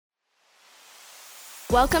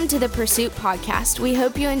Welcome to the Pursuit Podcast. We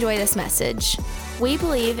hope you enjoy this message. We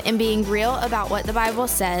believe in being real about what the Bible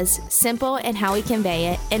says, simple in how we convey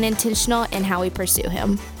it, and intentional in how we pursue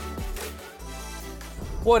Him.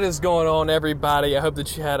 What is going on, everybody? I hope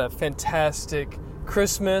that you had a fantastic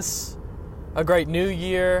Christmas, a great New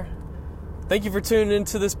Year. Thank you for tuning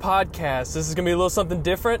into this podcast. This is going to be a little something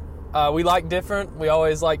different. We like different. We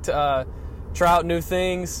always like to try out new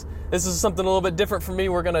things. This is something a little bit different for me.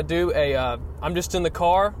 We're going to do I'm just in the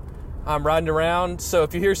car. I'm riding around. So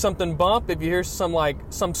if you hear something bump, if you hear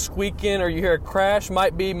some squeaking or you hear a crash,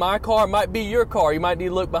 might be my car, might be your car. You might need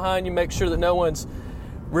to look behind you, make sure that no one's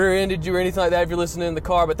rear-ended you or anything like that if you're listening in the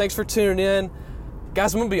car. But thanks for tuning in.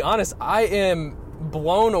 Guys, I'm going to be honest. I am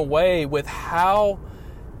blown away with how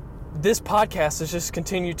this podcast has just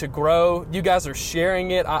continued to grow. You guys are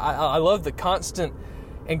sharing it. I love the constant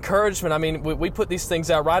encouragement. I mean, we put these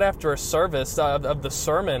things out right after a service of the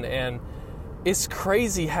sermon, and it's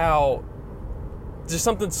crazy how just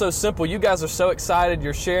something so simple. You guys are so excited.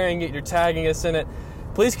 You're sharing it. You're tagging us in it.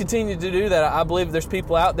 Please continue to do that. I believe there's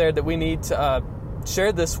people out there that we need to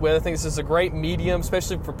share this with. I think this is a great medium,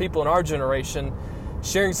 especially for people in our generation.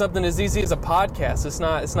 Sharing something as easy as a podcast. It's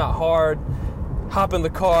not hard. Hop in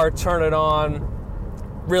the car, turn it on.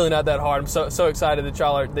 Really not that hard. I'm so excited that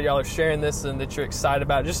y'all are sharing this and that you're excited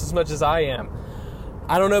about it just as much as I am.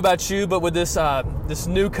 I don't know about you, but with this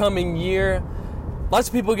new coming year, lots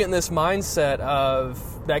of people get in this mindset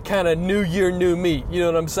of that kind of new year, new me. You know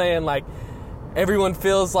what I'm saying? Like, everyone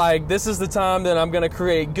feels like this is the time that I'm going to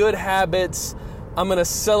create good habits. I'm going to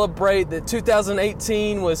celebrate that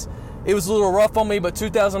 2018 was a little rough on me, but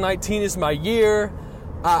 2019 is my year.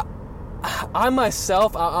 I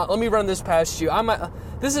myself, let me run this past you.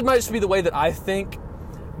 This might just be the way that I think,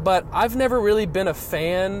 but I've never really been a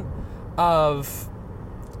fan of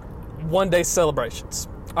one-day celebrations.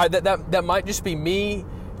 All right, that might just be me.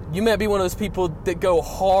 You might be one of those people that go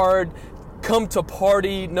hard, come to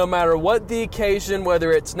party no matter what the occasion,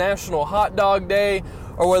 whether it's National Hot Dog Day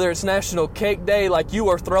or whether it's National Cake Day. Like, you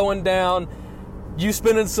are throwing down, you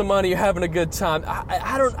spending some money, you're having a good time.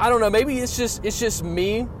 I don't know. Maybe it's just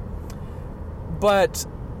me. But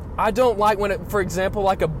I don't like when for example,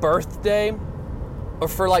 like a birthday or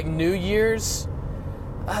for like New Year's.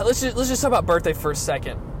 Let's just talk about birthday for a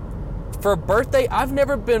second. For a birthday, I've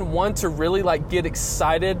never been one to really like get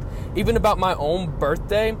excited even about my own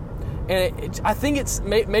birthday. And I think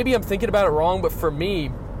maybe I'm thinking about it wrong, but for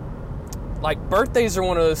me, like, birthdays are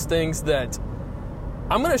one of those things that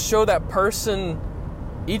I'm going to show that person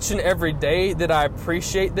each and every day that I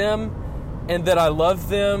appreciate them and that I love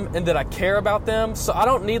them and that I care about them. So I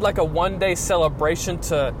don't need like a one-day celebration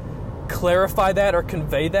to clarify that or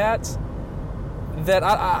convey that. That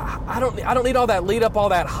I don't need all that lead up, all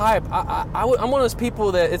that hype. I'm one of those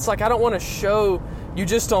people that it's like I don't want to show you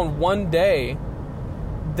just on one day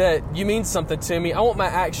that you mean something to me. I want my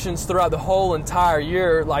actions throughout the whole entire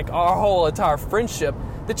year, like our whole entire friendship,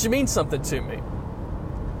 that you mean something to me.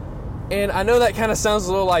 And I know that kind of sounds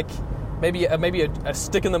a little like maybe a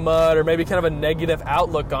stick in the mud, or maybe kind of a negative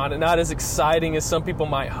outlook on it, not as exciting as some people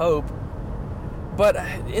might hope. But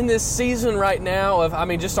in this season right now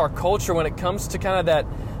of, just our culture, when it comes to kind of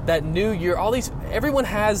that new year, everyone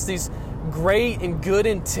has these great and good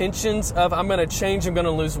intentions of, I'm going to change, I'm going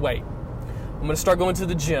to lose weight. I'm going to start going to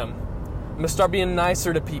the gym. I'm going to start being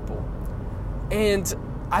nicer to people. And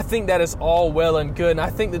I think that is all well and good. And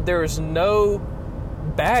I think that there is no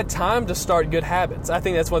bad time to start good habits. I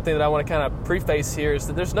think that's one thing that I want to kind of preface here, is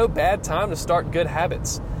that there's no bad time to start good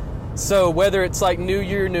habits. So whether it's like New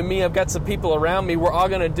Year, New Me, I've got some people around me, we're all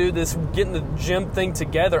going to do this getting the gym thing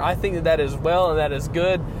together. I think that is well and that is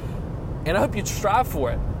good. And I hope you strive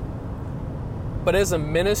for it. But as a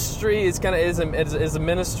ministry, it's kind of as a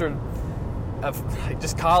minister of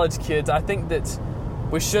just college kids, I think that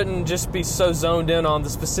we shouldn't just be so zoned in on the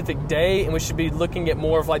specific day, and we should be looking at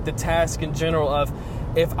more of like the task in general of,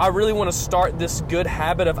 if I really want to start this good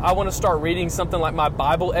habit of, I want to start reading something like my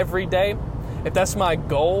Bible every day, if that's my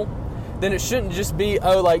goal, then it shouldn't just be,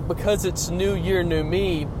 because it's New Year, New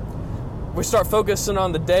Me, we start focusing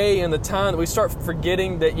on the day and the time, that we start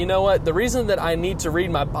forgetting that, you know what, the reason that I need to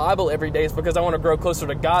read my Bible every day is because I want to grow closer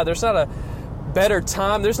to God. There's not a better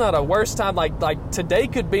time. There's not a worse time. Like today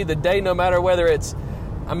could be the day, no matter whether it's,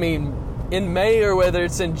 in May or whether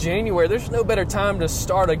it's in January. There's no better time to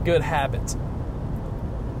start a good habit.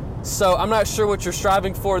 So I'm not sure what you're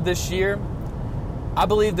striving for this year. I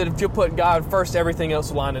believe that if you put God first, everything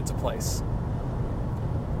else will line into place.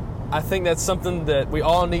 I think that's something that we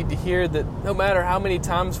all need to hear, that no matter how many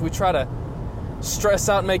times we try to stress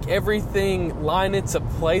out and make everything line into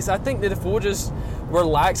place, I think that if we'll just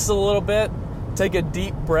relax a little bit take a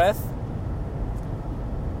deep breath,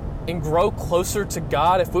 and grow closer to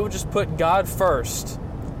God, if we would just put God first,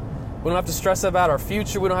 we don't have to stress about our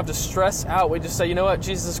future. We don't have to stress out. We just say, you know what,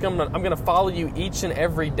 Jesus, I'm going to follow you each and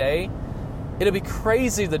every day. It'll be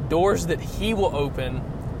crazy the doors that He will open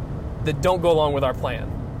that don't go along with our plan.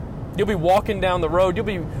 You'll be walking down the road. You'll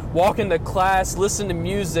be walking to class, listening to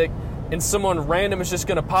music, and someone random is just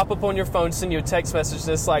going to pop up on your phone, send you a text message. And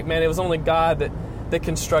it's like, man, it was only God that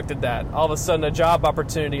constructed that. All of a sudden, a job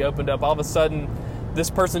opportunity opened up. All of a sudden, this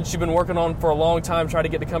person that you've been working on for a long time, trying to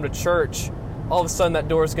get to come to church, all of a sudden that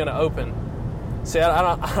door is going to open. See,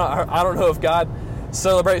 I don't know if God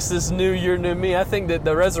celebrates this new year, new me. I think that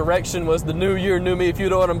the resurrection was the new year, new me. If you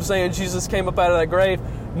know what I'm saying, Jesus came up out of that grave,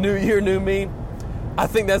 new year, new me. I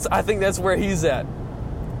think that's where He's at.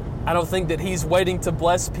 I don't think that He's waiting to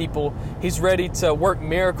bless people. He's ready to work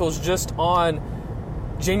miracles just on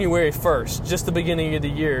January 1st, just the beginning of the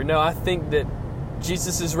year. No, I think that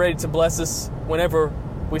Jesus is ready to bless us whenever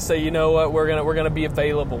we say, you know what, we're gonna be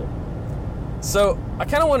available. So I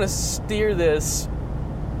kind of want to steer this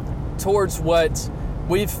towards what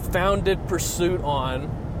we've founded Pursuit on,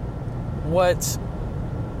 what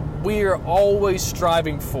we are always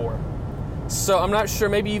striving for. So I'm not sure,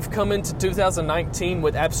 maybe you've come into 2019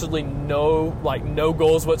 with absolutely no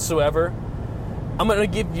goals whatsoever. I'm going to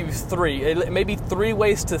give you maybe three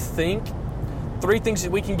ways to think, three things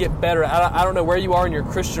that we can get better at. I don't know where you are in your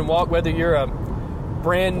Christian walk, whether you're a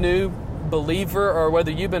brand new believer or whether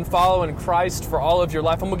you've been following Christ for all of your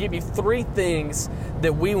life. I'm going to give you three things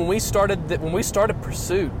that when we started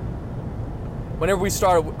Pursuit, whenever we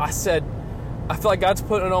started, I said, I feel like God's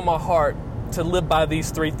putting it on my heart to live by these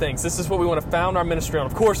three things. This is what we want to found our ministry on.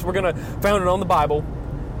 Of course, we're going to found it on the Bible,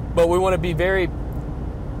 but we want to be very,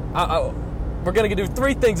 we're going to do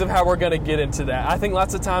three things of how we're going to get into that. I think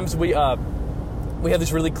lots of times we have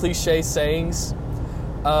these really cliche sayings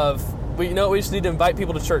of, we just need to invite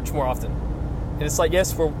people to church more often. And it's like,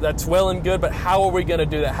 yes, that's well and good, but how are we going to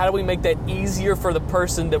do that? How do we make that easier for the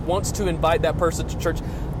person that wants to invite that person to church?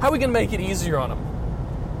 How are we going to make it easier on them?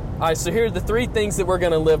 All right, so here are the three things that we're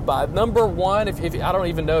going to live by. Number one, if I don't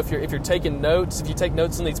even know if you're taking notes. If you take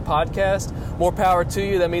notes on these podcasts, more power to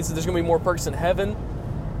you. That means that there's going to be more perks in heaven.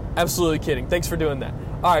 Absolutely kidding. Thanks for doing that.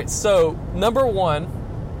 All right, so number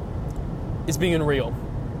one is being real.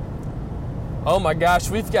 Oh my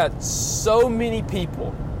gosh, we've got so many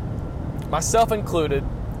people, myself included,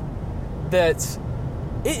 that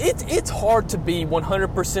it's hard to be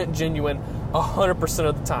 100% genuine 100%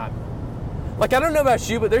 of the time. Like, I don't know about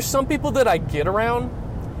you, but there's some people that I get around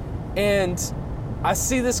and I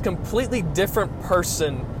see this completely different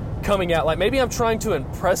person coming out. Like, maybe I'm trying to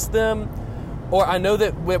impress them, or I know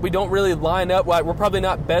that we don't really line up. Like, we're probably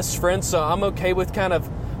not best friends, so I'm okay with kind of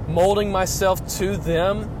molding myself to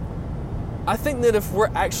them. I think that if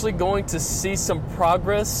we're actually going to see some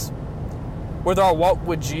progress with our walk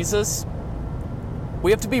with Jesus,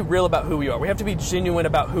 we have to be real about who we are. We have to be genuine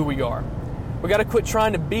about who we are. We got to quit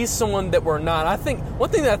trying to be someone that we're not. I think one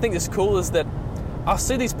thing that I think is cool is that I'll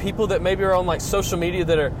see these people that maybe are on like social media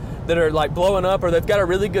that are like blowing up, or they've got a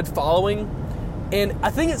really good following. And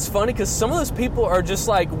I think it's funny because some of those people are just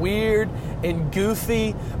like weird and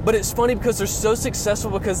goofy, but it's funny because they're so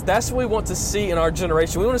successful, because that's what we want to see in our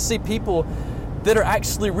generation. We want to see people that are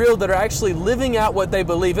actually real, that are actually living out what they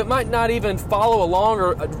believe. It might not even follow along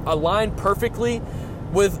or align perfectly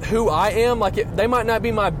with who I am. Like, they might not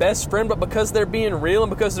be my best friend, but because they're being real and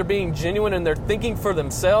because they're being genuine and they're thinking for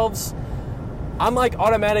themselves, I'm like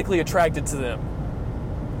automatically attracted to them.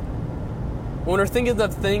 When we're thinking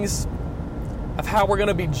of things of how we're going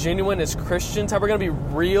to be genuine as Christians, how we're going to be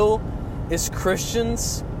real as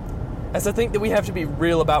Christians, as I think that we have to be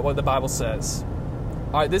real about what the Bible says.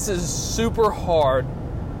 All right, this is super hard.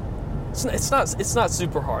 It's not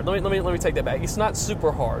super hard. Let me take that back. It's not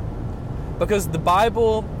super hard, because the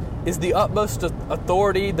Bible is the utmost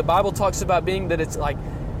authority. The Bible talks about being that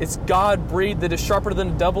it's God-breathed, that is sharper than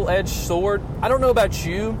a double-edged sword. I don't know about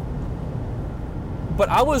you, but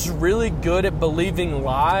I was really good at believing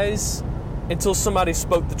lies until somebody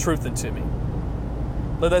spoke the truth into me.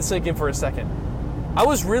 Let that sink in for a second. I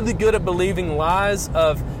was really good at believing lies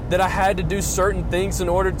of that I had to do certain things in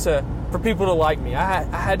order for people to like me. I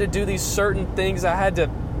had to do these certain things. I had to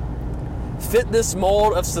fit this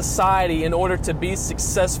mold of society in order to be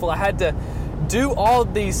successful. I had to do all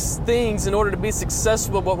these things in order to be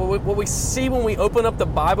successful. But what we see when we open up the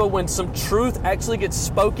Bible, when some truth actually gets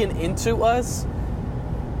spoken into us,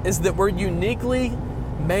 is that we're uniquely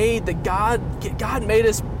made, that God made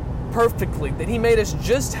us perfectly, that He made us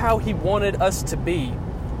just how He wanted us to be.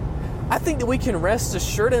 I think that we can rest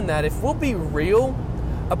assured in that if we'll be real,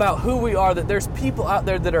 about who we are, that there's people out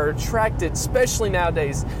there that are attracted, especially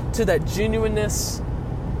nowadays, to that genuineness,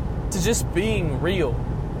 to just being real.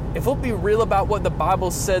 If we'll be real about what the Bible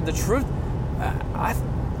said, the truth,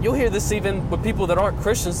 you'll hear this even with people that aren't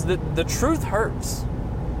Christians, that the truth hurts.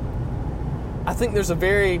 I think there's a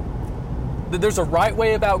right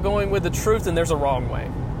way about going with the truth, and there's a wrong way.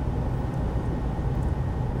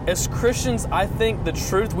 As Christians, I think the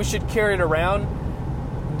truth, we should carry it around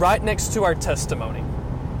right next to our testimony.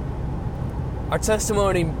 Our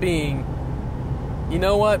testimony being, you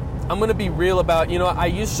know what? I'm going to be real about, I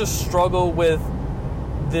used to struggle with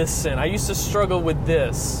this sin. I used to struggle with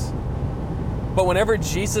this. But whenever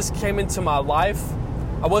Jesus came into my life,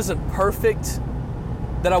 I wasn't perfect,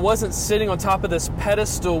 that I wasn't sitting on top of this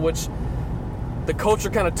pedestal, which the culture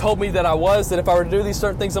kind of told me that I was, that if I were to do these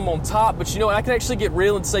certain things, I'm on top. But I can actually get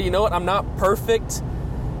real and say, I'm not perfect.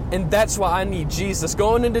 And that's why I need Jesus.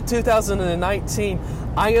 Going into 2019,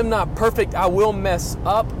 I am not perfect. I will mess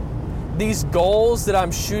up. These goals that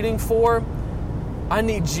I'm shooting for, I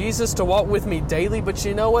need Jesus to walk with me daily. But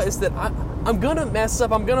you know what? Is that I'm going to mess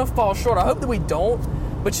up. I'm going to fall short. I hope that we don't.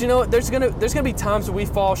 But there's going to be times when we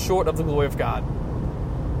fall short of the glory of God.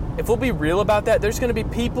 If we'll be real about that, there's going to be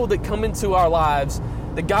people that come into our lives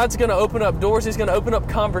that God's going to open up doors. He's going to open up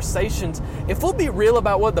conversations. If we'll be real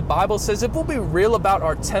about what the Bible says, if we'll be real about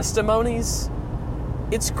our testimonies,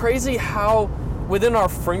 it's crazy how within our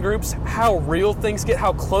friend groups, how real things get,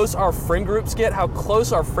 how close our friend groups get, how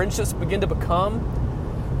close our friendships begin to become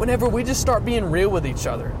whenever we just start being real with each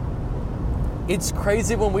other. It's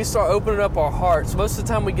crazy when we start opening up our hearts. Most of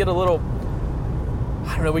the time we get a little,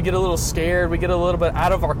 we get a little scared. We get a little bit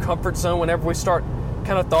out of our comfort zone whenever we start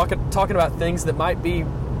kind of talking about things that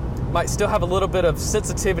might still have a little bit of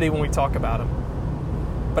sensitivity when we talk about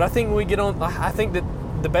them. But I think when we get on, I think that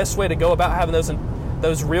the best way to go about having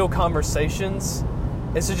those real conversations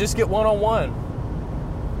is to just get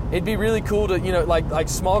one-on-one. It'd be really cool to, like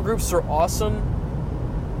small groups are awesome,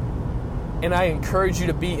 and I encourage you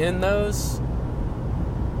to be in those.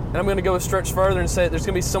 And I'm going to go a stretch further and say there's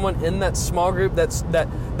going to be someone in that small group,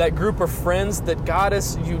 that group of friends that God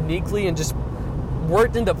has uniquely and just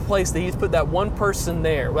worked into place, that He's put that one person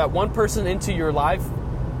there, that one person into your life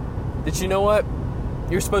that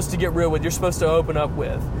you're supposed to get real with, you're supposed to open up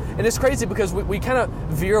with. And it's crazy because we kind of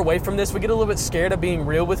veer away from this. We get a little bit scared of being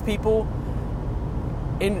real with people.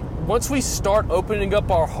 And once we start opening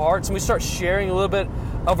up our hearts and we start sharing a little bit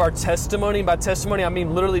of our testimony, by testimony I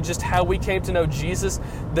mean literally just how we came to know Jesus,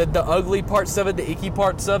 the ugly parts of it, the icky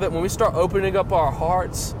parts of it, when we start opening up our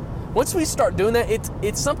hearts, once we start doing that,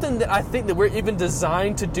 it's something that I think that we're even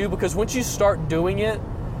designed to do, because once you start doing it,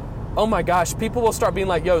 oh my gosh, people will start being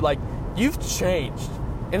like, you've changed.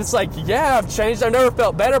 And it's like, yeah, I've changed. I've never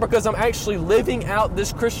felt better because I'm actually living out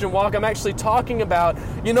this Christian walk. I'm actually talking about,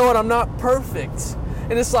 I'm not perfect.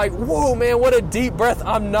 And it's like, whoa, man, what a deep breath.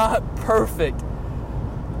 I'm not perfect.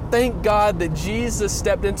 Thank God that Jesus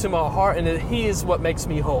stepped into my heart and that He is what makes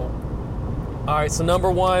me whole. All right, so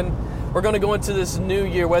number one, we're going to go into this new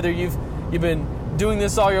year, whether you've been doing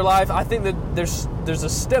this all your life. I think that there's a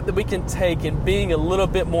step that we can take in being a little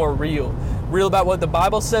bit more real about what the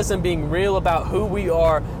Bible says and being real about who we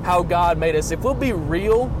are, how God made us. If we'll be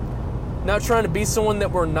real, not trying to be someone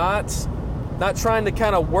that we're not trying to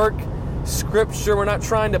kind of work Scripture, we're not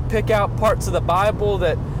trying to pick out parts of the Bible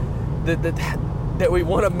that we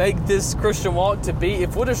want to make this Christian walk to be.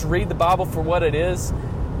 If we'll just read the Bible for what it is,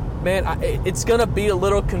 man, it's going to be a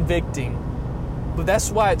little convicting. But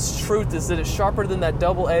that's why it's truth, is that it's sharper than that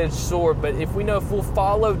double-edged sword. But if we'll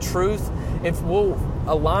follow truth, if we'll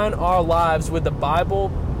align our lives with the Bible,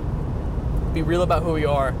 be real about who we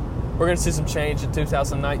are, we're going to see some change in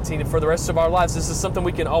 2019. And for the rest of our lives, this is something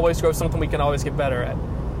we can always grow, something we can always get better at.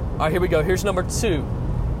 All right, here we go. Here's number two.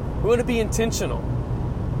 We want to be intentional.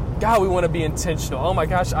 God, we want to be intentional. Oh my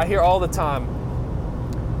gosh, I hear all the time.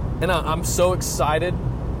 And I'm so excited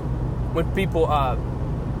when people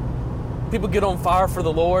get on fire for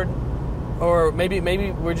the Lord, or maybe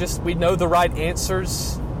we know the right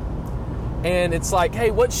answers, and it's like, hey,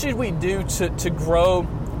 what should we do to grow?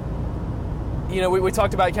 We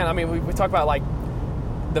talked about we talked about like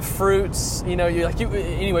the fruits.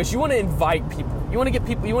 Anyways, you want to invite people. You want to get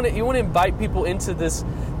people. You want to invite people into this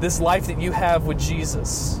life that you have with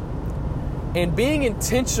Jesus, and being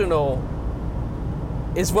intentional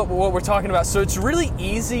is what we're talking about. So it's really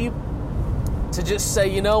easy to just say,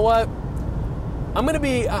 you know what, I'm going to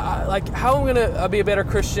be, how I'm going to be a better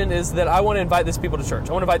Christian is that I want to invite these people to church.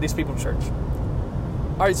 I want to invite these people to church.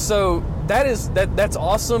 All right, so that's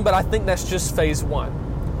awesome, but I think that's just phase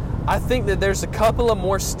one. I think that there's a couple of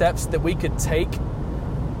more steps that we could take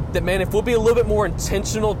that, man, if we'll be a little bit more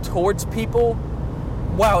intentional towards people,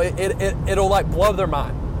 wow, it'll like blow their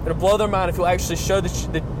mind. It'll blow their mind if you'll actually show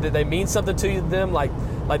that they mean something to them, like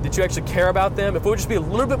that you actually care about them. If we'll just be a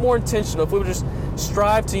little bit more intentional, if we would just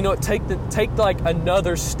strive to, take like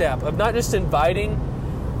another step of not just inviting.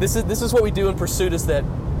 This is what we do in Pursuit, is that,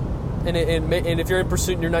 and if you're in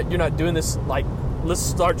Pursuit and you're not doing this, like, let's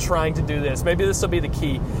start trying to do this. Maybe this will be the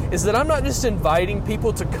key, is that I'm not just inviting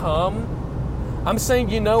people to come. I'm saying,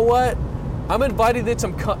 you know what? I'm inviting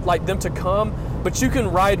them to come, but you can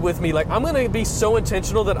ride with me. Like, I'm going to be so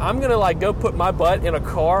intentional that I'm going to like go put my butt in a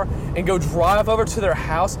car and go drive over to their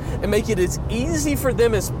house and make it as easy for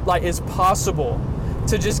them as possible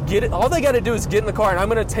to just get it. All they got to do is get in the car, and I'm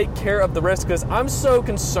going to take care of the rest, because I'm so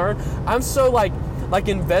concerned. I'm so like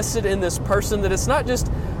invested in this person that it's not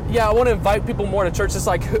just, yeah, I want to invite people more to church. It's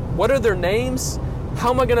like, what are their names? How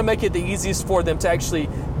am I going to make it the easiest for them to actually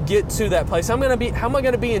get to that place? How am I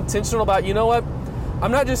going to be intentional about, you know what?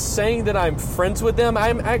 I'm not just saying that I'm friends with them.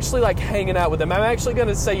 I'm actually like hanging out with them. I'm actually going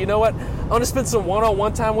to say, you know what? I want to spend some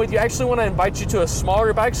one-on-one time with you. I actually want to invite you to a small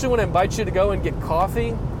group. I actually want to invite you to go and get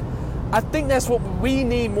coffee. I think that's what we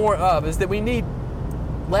need more of, is that we need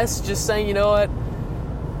less just saying, you know what?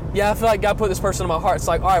 Yeah, I feel like God put this person in my heart. It's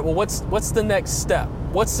like, all right, well, what's the next step?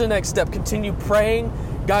 What's the next step? Continue praying.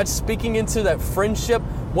 God speaking into that friendship.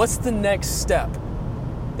 What's the next step?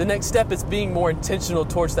 The next step is being more intentional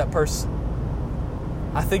towards that person.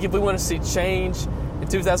 I think if we want to see change in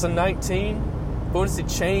 2019, if we want to see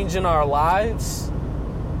change in our lives,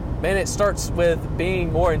 man, it starts with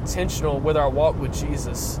being more intentional with our walk with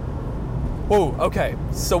Jesus. Whoa, okay.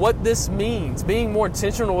 So what this means, being more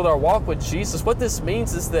intentional with our walk with Jesus, what this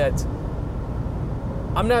means is that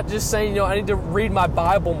I'm not just saying, I need to read my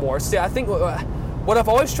Bible more. See, I think what I've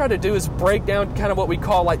always tried to do is break down kind of what we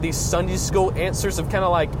call like these Sunday school answers of kind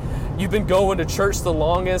of like, you've been going to church the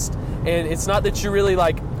longest, and it's not that you really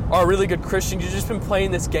like are a really good Christian. You've just been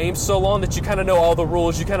playing this game so long that you kind of know all the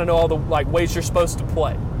rules. You kind of know all the like ways you're supposed to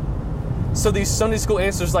play. So these Sunday school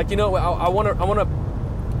answers, like, I want to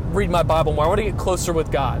read my Bible more. I want to get closer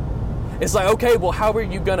with God. It's like, okay, well, how are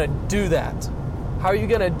you going to do that? How are you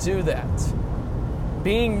going to do that?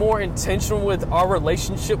 Being more intentional with our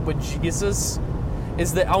relationship with Jesus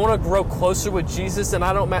is that I want to grow closer with Jesus, and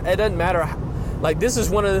it doesn't matter. Like, this is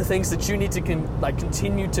one of the things that you need to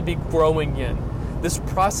continue to be growing in. This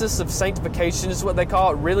process of sanctification is what they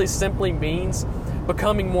call it. Really simply means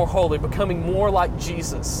becoming more holy, becoming more like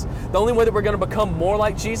Jesus. The only way that we're going to become more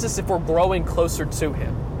like Jesus is if we're growing closer to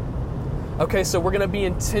Him. Okay, so we're going to be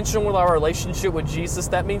intentional with our relationship with Jesus.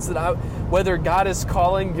 That means that whether God is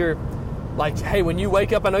calling your, like, hey, when you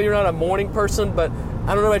wake up, I know you're not a morning person, but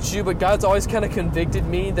I don't know about you, but God's always kind of convicted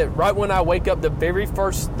me that right when I wake up, the very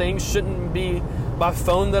first thing shouldn't be my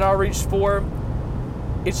phone that I reach for.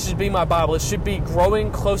 It should be my Bible. It should be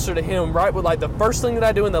growing closer to Him, right? With like the first thing that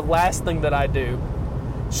I do and the last thing that I do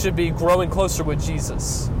should be growing closer with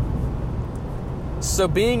Jesus. So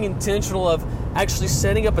being intentional of actually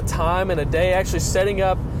setting up a time and a day, actually setting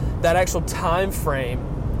up that actual time frame.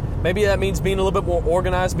 Maybe that means being a little bit more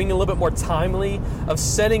organized, being a little bit more timely, of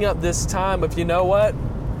setting up this time of, you know what?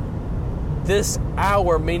 This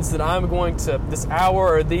hour means that I'm going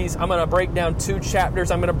to break down 2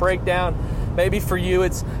 chapters. I'm going to break down, maybe for you,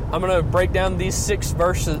 I'm going to break down these 6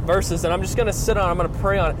 verses, and I'm just going to sit on it. I'm going to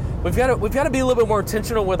pray on it. We've got to be a little bit more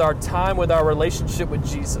intentional with our time, with our relationship with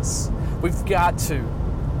Jesus. We've got to.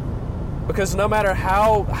 Because no matter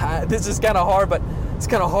how this is kind of hard, but it's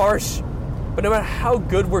kind of harsh, but no matter how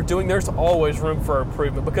good we're doing, there's always room for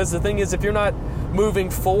improvement. Because the thing is, if you're not moving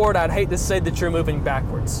forward, I'd hate to say that you're moving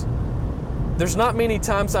backwards. There's not many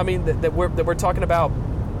times, that we're talking about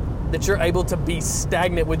that you're able to be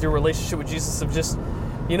stagnant with your relationship with Jesus, of just,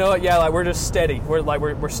 we're just steady.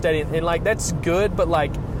 We're steady, and like that's good. But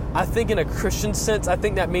like, I think in a Christian sense, I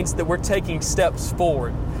think that means that we're taking steps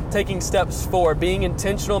forward. Being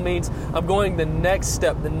intentional means I'm going the next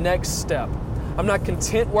step. I'm not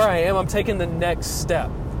content where I am. I'm taking the next step.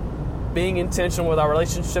 Being intentional with our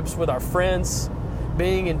relationships with our friends.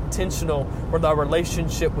 Being intentional with our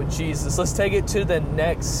relationship with Jesus. Let's take it to the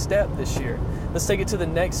next step this year. Let's take it to the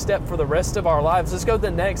next step for the rest of our lives. Let's go the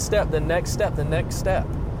next step.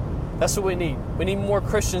 That's what we need. We need more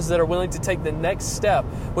Christians that are willing to take the next step,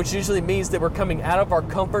 which usually means that we're coming out of our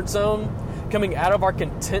comfort zone, coming out of our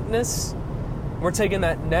contentness. We're taking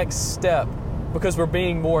that next step because we're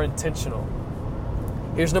being more intentional.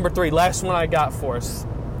 Here's number 3, last one I got for us.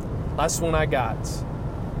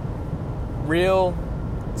 Real,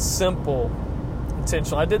 simple,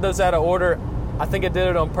 intentional. I did those out of order. I think I did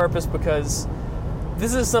it on purpose because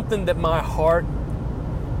this is something that my heart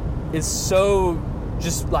is so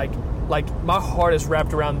just like my heart is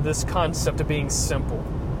wrapped around this concept of being simple.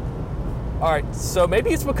 All right, so maybe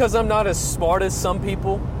it's because I'm not as smart as some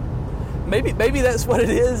people. Maybe that's what it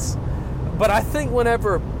is. But I think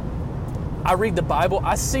whenever I read the Bible,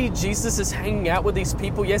 I see Jesus is hanging out with these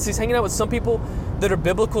people. Yes, he's hanging out with some people that are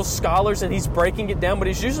biblical scholars, and he's breaking it down, but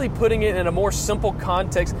he's usually putting it in a more simple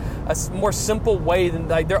context, a more simple way than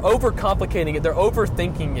like they're overcomplicating it, they're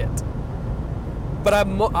overthinking it. But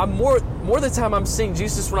I'm more of the time I'm seeing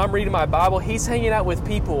Jesus when I'm reading my Bible, he's hanging out with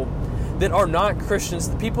people that are not Christians,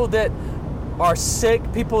 the people that are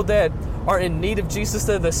sick, people that are in need of Jesus,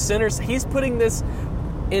 they're the sinners. He's putting this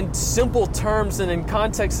in simple terms and in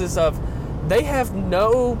contexts of they have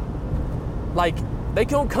no, like, they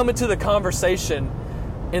don't come into the conversation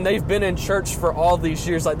and they've been in church for all these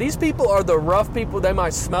years. Like, these people are the rough people. They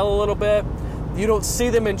might smell a little bit. You don't see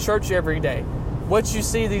them in church every day. What you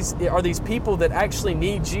see are these people that actually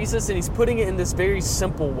need Jesus, and he's putting it in this very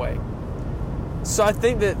simple way. So I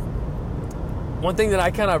think that one thing that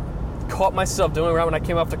I kind of caught myself doing right when I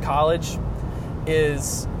came off to college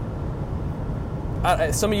is,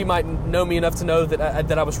 some of you might know me enough to know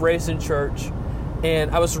that I was raised in church,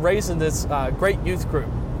 and I was raised in this great youth group.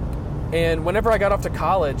 And whenever I got off to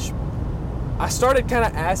college, I started kind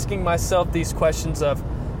of asking myself these questions of,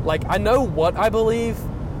 like, I know what I believe,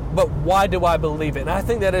 but why do I believe it? And I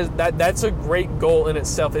think that's a great goal in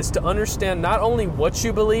itself, is to understand not only what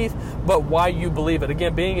you believe, but why you believe it.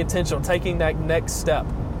 Again, being intentional, taking that next step.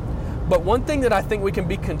 But one thing that I think we can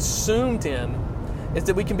be consumed in is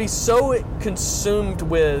that we can be so consumed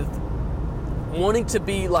with wanting to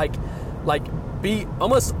be be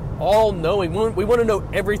almost all-knowing. We want to know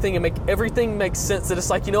everything and make everything make sense, that it's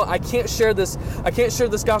like, I can't share this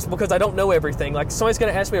gospel because I don't know everything. Like, somebody's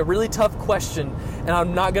going to ask me a really tough question and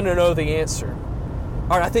I'm not going to know the answer.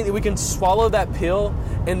 All right, I think that we can swallow that pill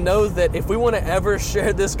and know that if we want to ever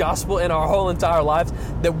share this gospel in our whole entire lives,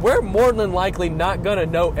 that we're more than likely not going to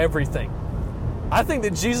know everything. I think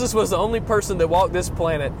that Jesus was the only person that walked this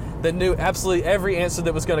planet that knew absolutely every answer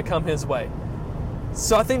that was going to come his way.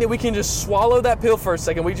 So I think that we can just swallow that pill for a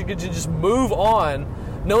second. We can just move on,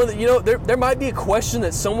 knowing that, there might be a question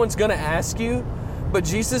that someone's going to ask you, but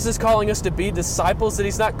Jesus is calling us to be disciples, that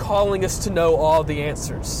he's not calling us to know all the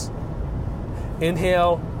answers.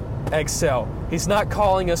 Inhale, exhale. He's not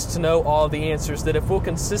calling us to know all the answers, that if we'll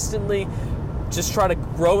consistently just try to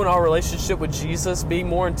grow in our relationship with Jesus, be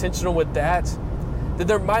more intentional with that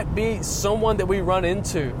there might be someone that we run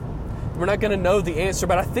into. We're not going to know the answer,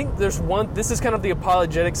 but I think this is kind of the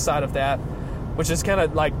apologetic side of that, which is kind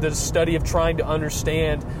of like the study of trying to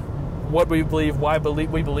understand what we believe, why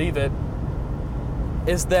we believe it,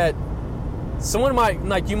 is that someone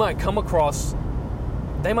you might come across,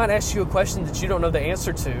 they might ask you a question that you don't know the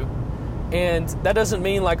answer to, and that doesn't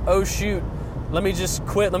mean like, oh shoot, let me just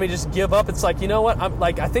quit, let me just give up. It's like, you know what,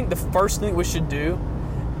 I think the first thing we should do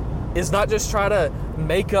is not just try to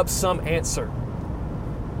make up some answer.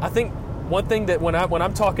 I think one thing that when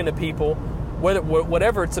I'm talking to people,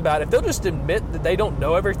 whatever it's about, if they'll just admit that they don't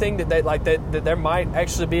know everything, that there might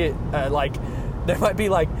actually be there might be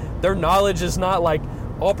their knowledge is not like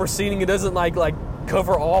all proceeding, it doesn't like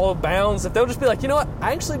cover all bounds. If they'll just be like, you know what,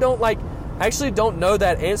 I actually don't know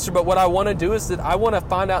that answer, but what I want to do is that I want to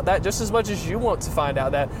find out that just as much as you want to find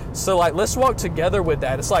out that. So let's walk together with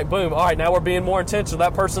that. It's like, boom, all right, now we're being more intentional.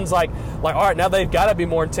 That person's like, all right, now they've got to be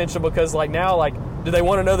more intentional, because now do they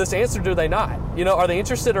want to know this answer? Do they not? Are they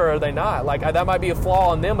interested or are they not? That might be a flaw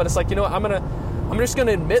on them, but it's like, you know what, I'm just going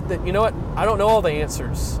to admit that, you know what, I don't know all the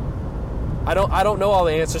answers. I don't know all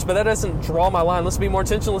the answers, but that doesn't draw my line. Let's be more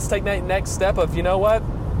intentional. Let's take that next step of, you know what,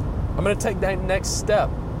 I'm going to take that next step.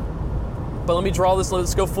 But let me draw this,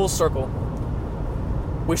 let's go full circle.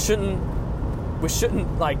 We should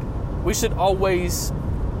always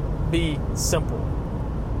be simple.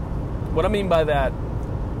 What I mean by that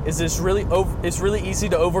is it's really easy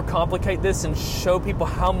to overcomplicate this and show people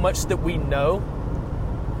how much that we know.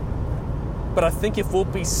 But I think if we'll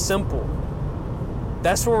be simple,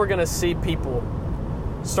 that's where we're going to see people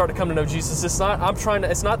start to come to know Jesus. It's not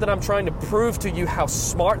that I'm trying to prove to you how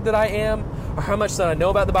smart that I am or how much that I know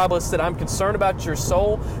about the Bible. It's that I'm concerned about your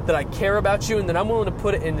soul, that I care about you, and that I'm willing to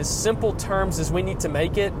put it in as simple terms as we need to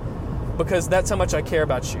make it, because that's how much I care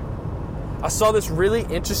about you. I saw this really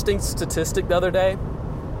interesting statistic the other day,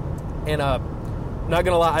 and I'm not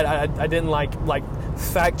gonna lie, I didn't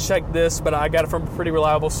fact check this, but I got it from a pretty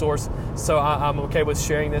reliable source, so I'm okay with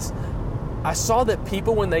sharing this. I saw that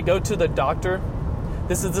people, when they go to the doctor,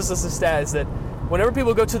 this is a stat, is that whenever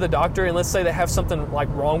people go to the doctor and let's say they have something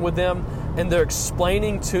wrong with them, and they're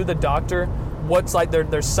explaining to the doctor what's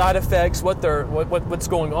their side effects, what's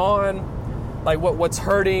going on, what's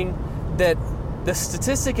hurting, that the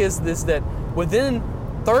statistic is this, that within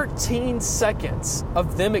 13 seconds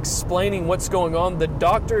of them explaining what's going on, the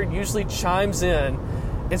doctor usually chimes in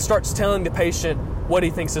and starts telling the patient what he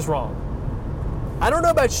thinks is wrong. I don't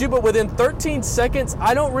know about you, but within 13 seconds,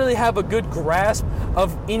 I don't really have a good grasp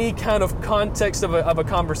of any kind of context of a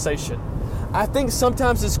conversation. I think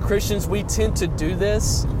sometimes as Christians, we tend to do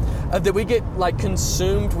this, that we get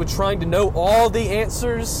consumed with trying to know all the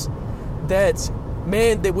answers, that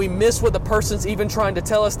we miss what the person's even trying to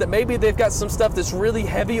tell us, that maybe they've got some stuff that's really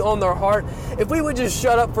heavy on their heart. If we would just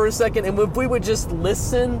shut up for a second and if we would just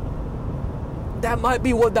listen, that might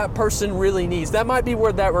be what that person really needs. That might be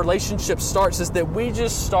where that relationship starts, is that we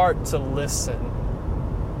just start to listen.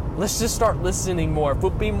 Let's just start listening more. If we'll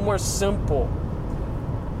be more simple,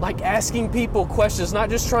 like asking people questions, not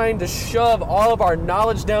just trying to shove all of our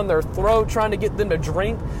knowledge down their throat, trying to get them to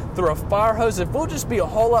drink through a fire hose. If we'll just be a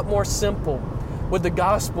whole lot more simple with the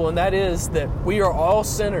gospel, and that is that we are all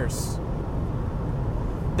sinners.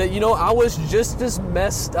 That, I was just as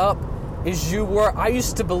messed up as you were. I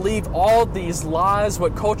used to believe all these lies,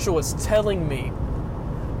 what culture was telling me.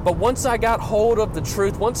 But once I got hold of the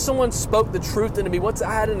truth, once someone spoke the truth into me, once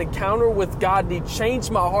I had an encounter with God and He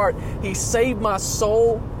changed my heart, He saved my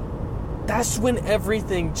soul, that's when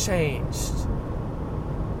everything changed.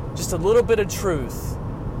 Just a little bit of truth.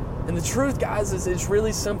 And the truth, guys, is it's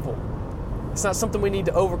really simple. It's not something we need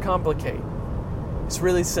to overcomplicate. It's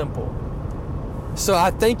really simple. So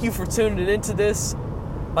I thank you for tuning into this.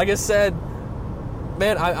 Like I said,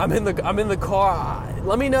 man, I'm in the car.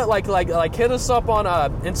 Let me know, hit us up on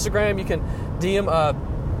Instagram. You can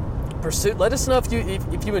DM Pursuit. Let us know if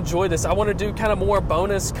you enjoy this. I want to do kind of more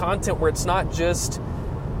bonus content where it's not just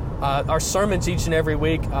our sermons each and every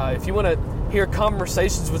week. If you want to hear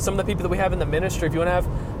conversations with some of the people that we have in the ministry, if you want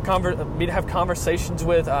to have conversations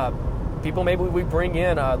with people maybe we bring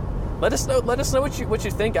in, let us know what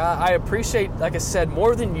you think. I appreciate, like I said,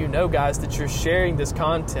 more than you know, guys, that you're sharing this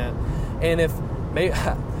content. And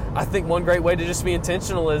I think one great way to just be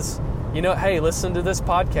intentional is, hey, listen to this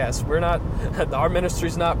podcast. Our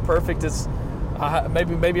ministry's not perfect. It's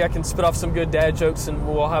maybe I can spit off some good dad jokes and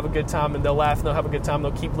we'll all have a good time, and they'll laugh and they'll have a good time.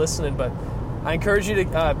 They'll keep listening. But I encourage you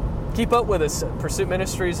to keep up with us. Pursuit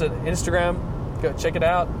Ministries at Instagram. Go check it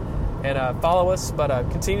out and follow us. But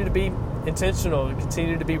continue to be intentional,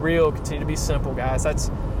 continue to be real, continue to be simple, guys.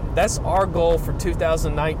 That's our goal for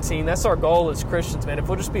 2019. That's our goal as Christians, man. If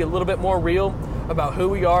we'll just be a little bit more real about who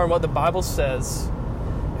we are and what the Bible says,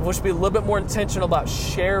 if we'll just be a little bit more intentional about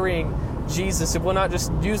sharing Jesus, if we'll not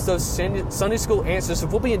just use those Sunday school answers,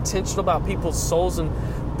 if we'll be intentional about people's souls and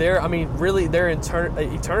their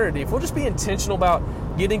eternity, if we'll just be intentional about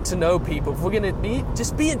getting to know people, if we're going to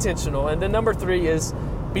be intentional. And then number 3 is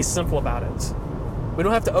be simple about it. We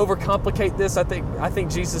don't have to overcomplicate this. I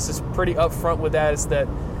think Jesus is pretty upfront with that. Is that,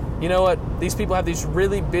 you know what, these people have these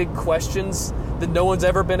really big questions that no one's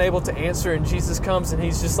ever been able to answer, and Jesus comes and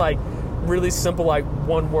He's just really simple,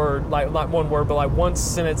 one word, not one word, but one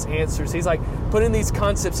sentence answers. He's putting these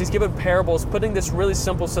concepts, He's giving parables, putting this really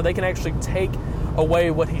simple so they can actually take away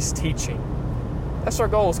what He's teaching. That's our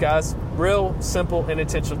goals, guys. Real, simple, and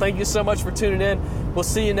intentional. Thank you so much for tuning in. We'll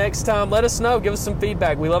see you next time. Let us know. Give us some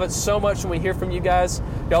feedback. We love it so much when we hear from you guys.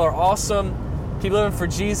 Y'all are awesome. Keep living for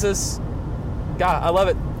Jesus. God, I love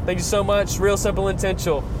it. Thank you so much. Real, simple,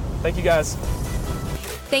 intentional. Thank you, guys.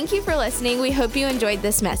 Thank you for listening. We hope you enjoyed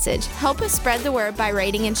this message. Help us spread the word by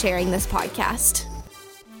rating and sharing this podcast.